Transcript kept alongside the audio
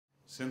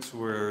Since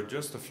we're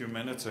just a few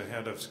minutes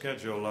ahead of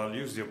schedule, I'll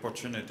use the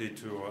opportunity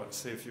to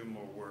say a few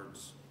more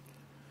words,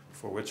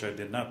 for which I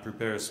did not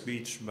prepare a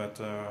speech,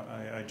 but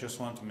I just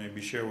want to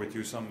maybe share with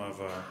you some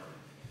of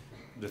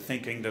the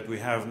thinking that we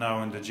have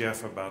now in the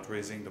GEF about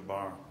raising the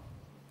bar,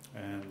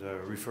 and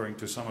referring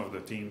to some of the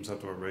themes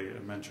that were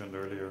mentioned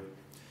earlier.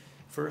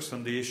 First,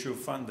 on the issue of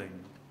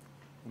funding.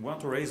 We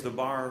want to raise the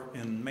bar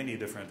in many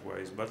different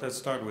ways, but let's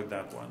start with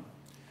that one.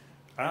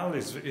 Al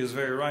is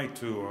very right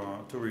to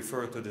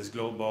refer to this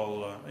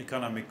global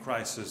economic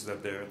crisis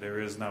that there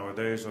is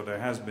nowadays, or there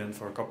has been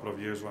for a couple of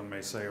years, one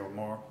may say, or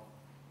more.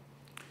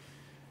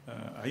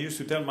 I used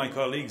to tell my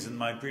colleagues in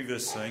my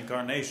previous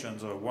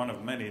incarnations, or one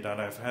of many that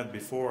I've had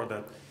before,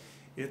 that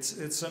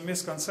it's a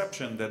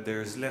misconception that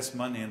there's less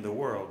money in the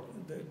world.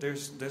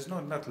 There's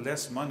not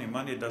less money.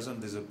 Money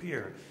doesn't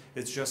disappear.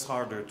 It's just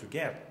harder to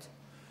get,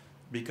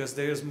 because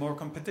there is more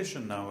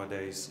competition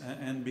nowadays,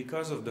 and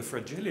because of the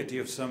fragility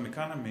of some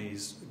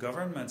economies,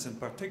 governments in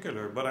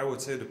particular, but I would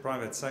say the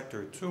private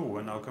sector too,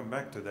 and I'll come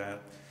back to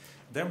that,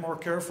 they're more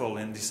careful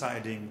in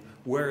deciding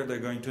where they're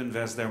going to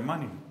invest their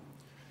money.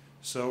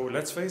 So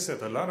let's face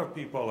it, a lot of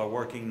people are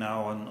working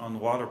now on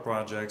water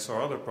projects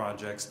or other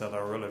projects that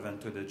are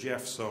relevant to the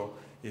GEF. So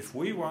if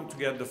we want to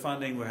get the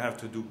funding, we have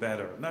to do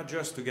better. Not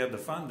just to get the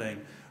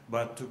funding,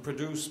 but to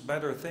produce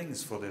better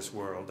things for this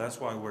world.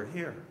 That's why we're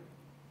here.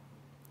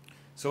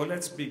 So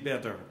let's be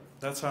better.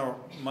 That's how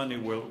money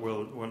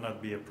will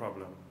not be a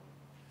problem.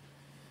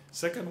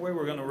 Second way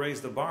we're going to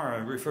raise the bar, I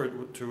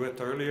referred to it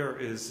earlier,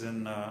 is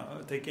in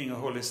taking a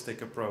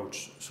holistic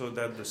approach, so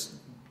that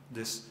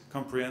this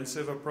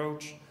comprehensive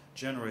approach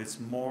generates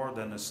more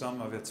than the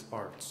sum of its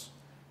parts.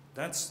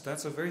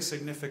 That's a very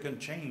significant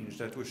change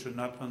that we should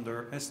not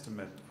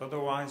underestimate.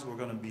 Otherwise, we're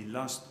going to be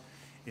lost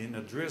in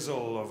a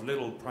drizzle of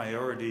little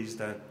priorities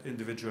that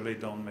individually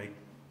don't make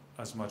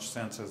as much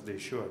sense as they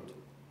should.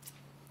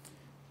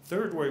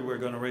 Third way we're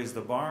going to raise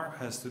the bar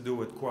has to do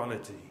with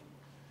quality.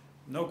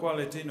 No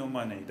quality, no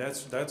money.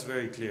 That's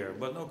very clear.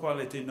 But no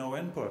quality, no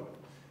input.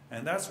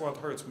 And that's what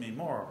hurts me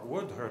more,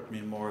 would hurt me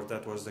more if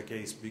that was the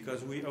case,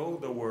 because we owe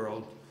the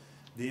world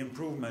the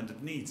improvement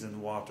it needs in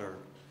water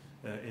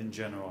in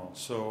general.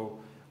 So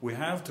we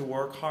have to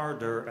work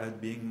harder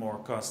at being more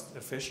cost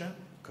efficient,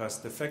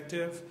 cost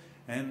effective,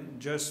 and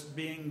just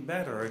being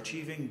better,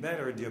 achieving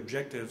better the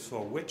objectives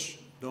for which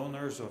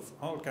donors of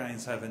all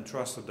kinds have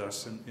entrusted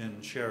us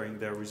in sharing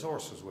their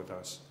resources with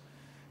us.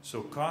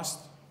 So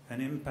cost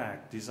and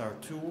impact, these are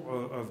two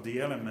of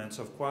the elements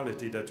of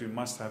quality that we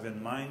must have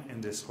in mind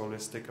in this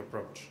holistic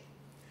approach.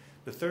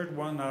 The third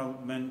one, I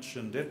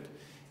mentioned it,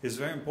 is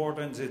very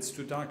important. It's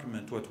to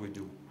document what we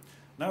do.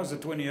 Now is the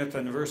 20th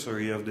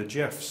anniversary of the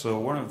GEF, so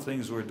one of the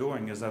things we're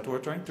doing is that we're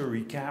trying to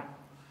recap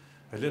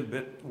a little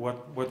bit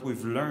what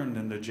we've learned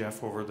in the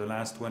GEF over the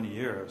last 20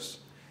 years.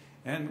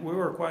 And we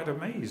were quite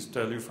amazed,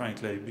 to tell you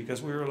frankly,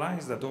 because we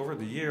realized that over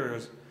the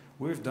years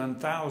we've done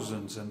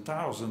thousands and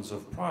thousands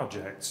of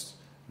projects,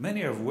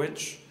 many of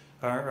which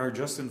are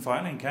just in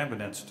filing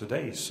cabinets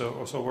today.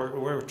 So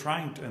we're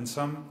trying to, and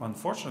some,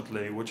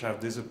 unfortunately, which have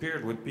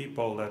disappeared with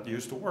people that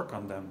used to work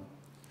on them,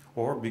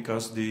 or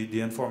because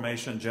the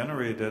information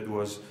generated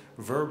was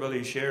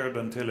verbally shared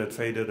until it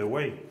faded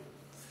away.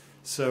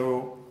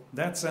 So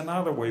that's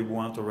another way we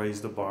want to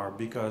raise the bar,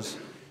 because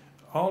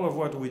all of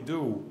what we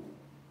do,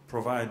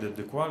 provided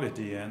the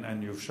quality,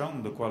 and you've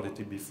shown the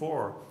quality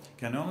before,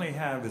 can only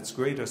have its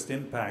greatest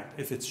impact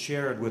if it's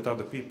shared with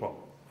other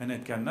people. And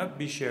it cannot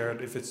be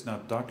shared if it's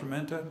not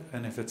documented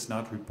and if it's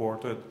not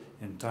reported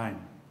in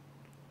time.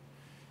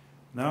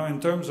 Now, in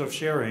terms of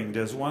sharing,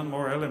 there's one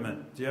more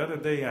element. The other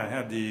day I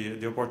had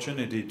the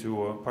opportunity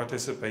to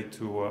participate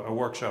to a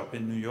workshop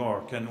in New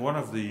York, and one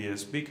of the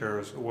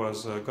speakers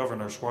was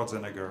Governor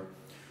Schwarzenegger,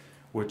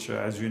 which,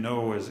 as you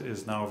know,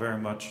 is now very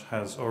much,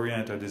 has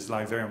oriented his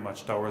life very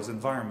much towards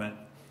environment.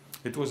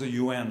 It was a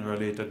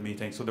UN-related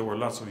meeting, so there were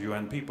lots of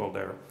UN people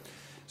there.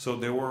 So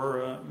there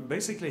were,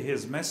 basically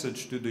his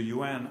message to the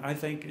UN, I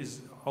think, is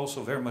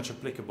also very much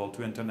applicable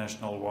to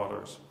international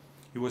waters.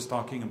 He was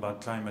talking about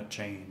climate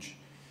change.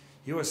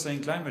 He was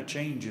saying climate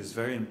change is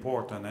very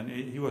important, and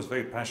he was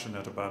very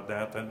passionate about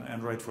that,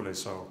 and rightfully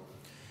so.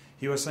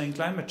 He was saying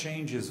climate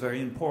change is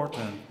very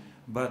important,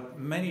 but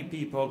many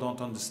people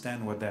don't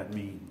understand what that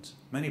means.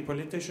 Many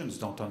politicians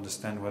don't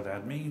understand what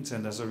that means,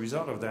 and as a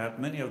result of that,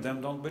 many of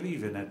them don't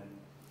believe in it.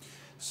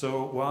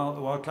 So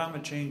while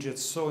climate change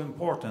is so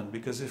important,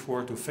 because if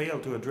we're to fail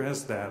to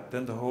address that,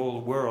 then the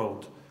whole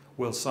world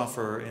will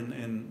suffer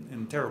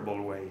in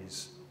terrible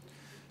ways.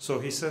 So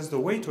he says the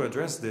way to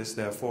address this,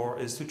 therefore,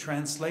 is to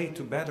translate,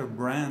 to better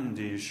brand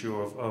the issue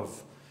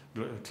of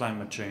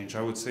climate change.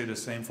 I would say the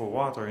same for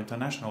water,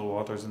 international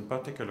waters in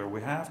particular. We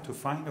have to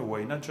find a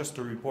way, not just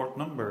to report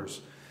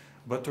numbers,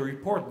 but to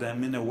report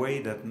them in a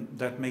way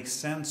that makes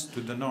sense to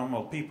the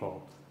normal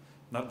people.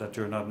 Not that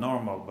you're not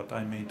normal, but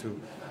I mean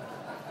to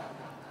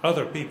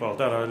other people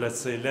that are, let's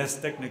say, less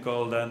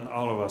technical than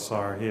all of us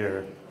are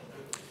here.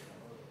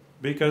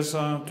 Because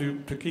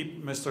to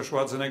keep Mr.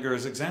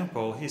 Schwarzenegger's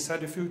example, he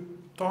said if you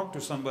talk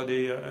to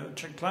somebody,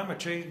 climate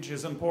change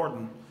is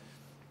important,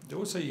 they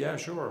will say, yeah,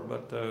 sure,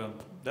 but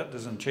that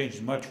doesn't change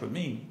much for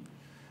me.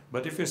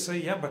 But if you say,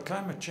 yeah, but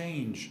climate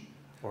change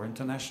or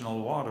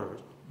international water,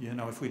 you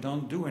know, if we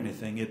don't do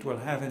anything, it will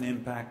have an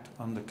impact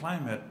on the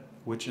climate,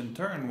 which in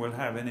turn will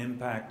have an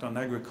impact on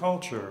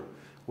agriculture,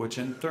 which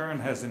in turn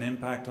has an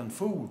impact on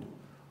food,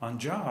 on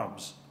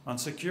jobs, on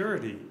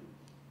security.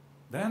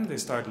 Then they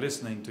start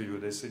listening to you.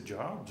 They say,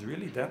 jobs?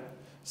 Really? That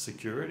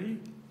security?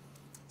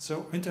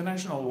 So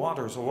international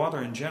waters, or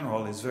water in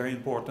general, is very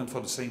important for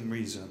the same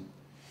reason.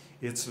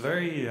 It's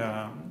very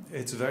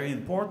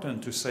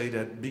important to say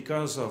that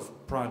because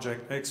of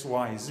project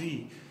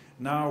XYZ,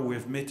 now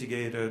we've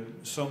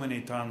mitigated so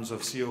many tons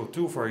of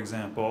CO2, for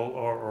example,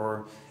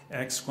 or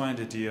X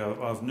quantity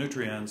of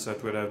nutrients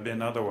that would have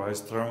been otherwise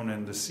thrown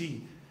in the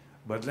sea.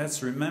 But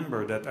let's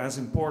remember that as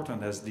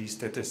important as these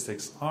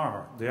statistics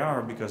are, they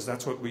are because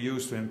that's what we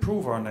use to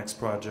improve our next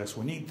projects.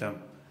 We need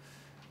them.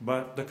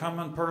 But the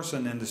common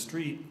person in the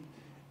street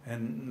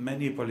and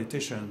many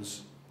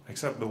politicians,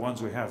 except the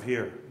ones we have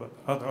here, but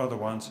other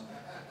ones,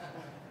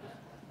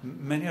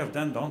 many of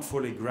them don't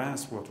fully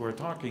grasp what we're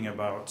talking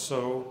about.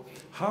 So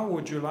how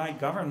would you like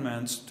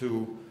governments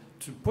to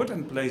put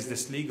in place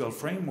this legal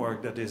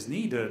framework that is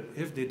needed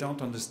if they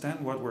don't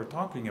understand what we're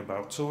talking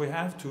about? So we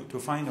have to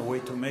find a way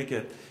to make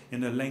it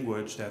in a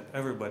language that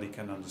everybody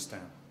can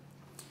understand.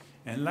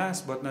 And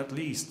last but not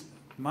least,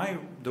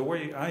 the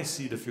way I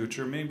see the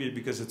future, maybe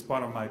because it's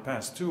part of my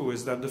past too,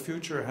 is that the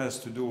future has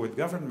to do with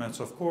governments,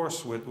 of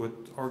course, with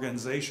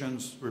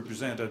organizations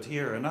represented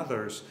here and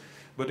others,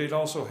 but it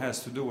also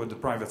has to do with the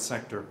private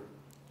sector.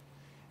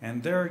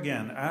 And there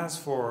again, as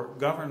for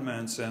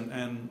governments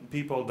and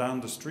people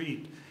down the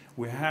street,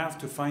 we have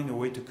to find a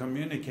way to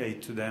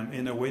communicate to them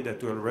in a way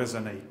that will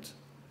resonate.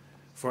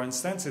 For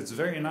instance, it's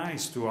very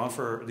nice to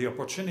offer the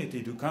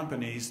opportunity to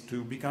companies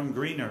to become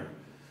greener.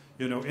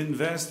 You know,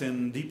 invest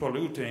in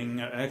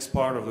depolluting X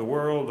part of the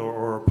world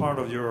or part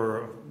of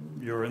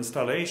your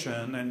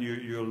installation, and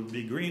you'll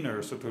be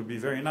greener, so it will be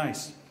very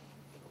nice.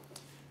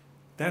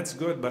 That's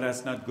good, but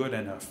that's not good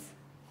enough.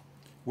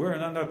 We're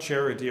not a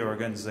charity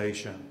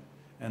organization,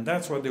 and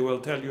that's what they will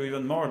tell you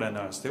even more than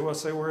us. They will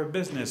say we're a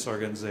business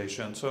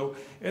organization, so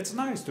it's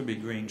nice to be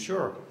green,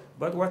 sure,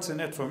 but what's in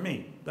it for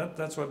me?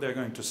 That's what they're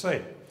going to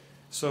say.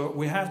 So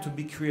we have to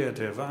be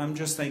creative. I'm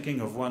just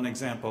thinking of one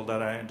example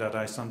that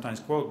I sometimes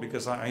quote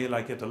because I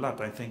like it a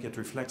lot. I think it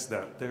reflects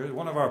that.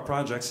 One of our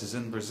projects is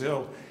in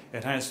Brazil.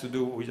 It has to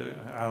do with,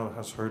 Al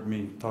has heard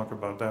me talk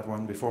about that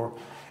one before.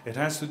 It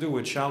has to do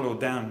with shallow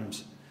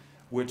dams,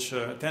 which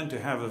tend to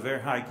have a very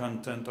high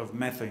content of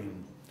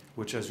methane,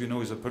 which, as you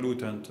know, is a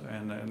pollutant.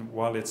 And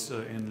while it's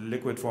in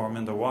liquid form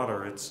in the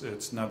water,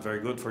 it's not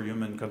very good for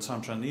human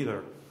consumption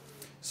either.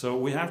 So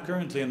we have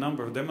currently a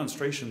number of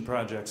demonstration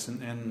projects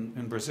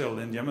in Brazil,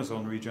 in the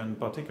Amazon region in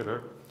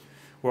particular,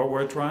 where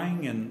we're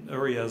trying in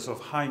areas of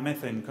high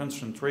methane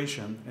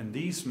concentration in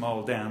these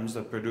small dams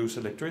that produce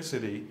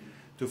electricity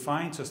to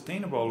find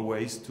sustainable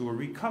ways to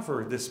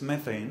recover this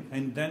methane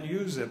and then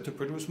use it to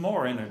produce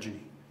more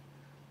energy.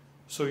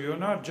 So you're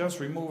not just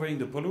removing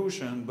the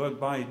pollution, but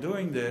by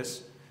doing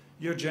this,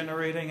 you're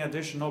generating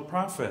additional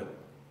profit.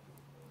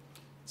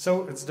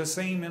 So it's the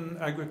same in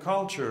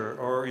agriculture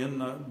or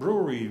in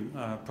brewery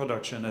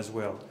production as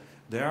well.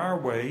 There are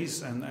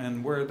ways,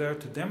 and we're there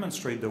to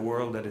demonstrate the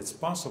world that it's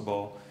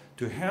possible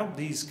to help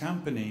these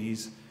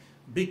companies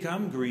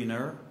become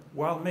greener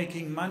while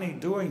making money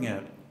doing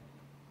it.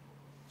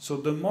 So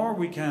the more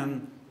we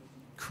can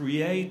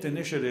create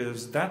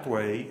initiatives that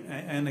way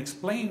and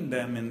explain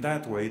them in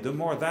that way, the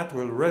more that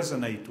will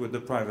resonate with the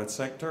private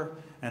sector,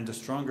 and the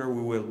stronger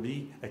we will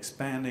be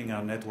expanding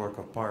our network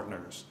of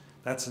partners.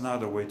 That's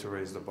another way to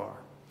raise the bar.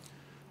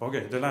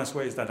 Okay, the last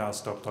way is that I'll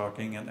stop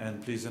talking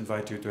and please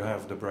invite you to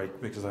have the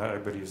break because I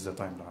believe it's the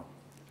time now.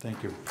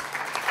 Thank you.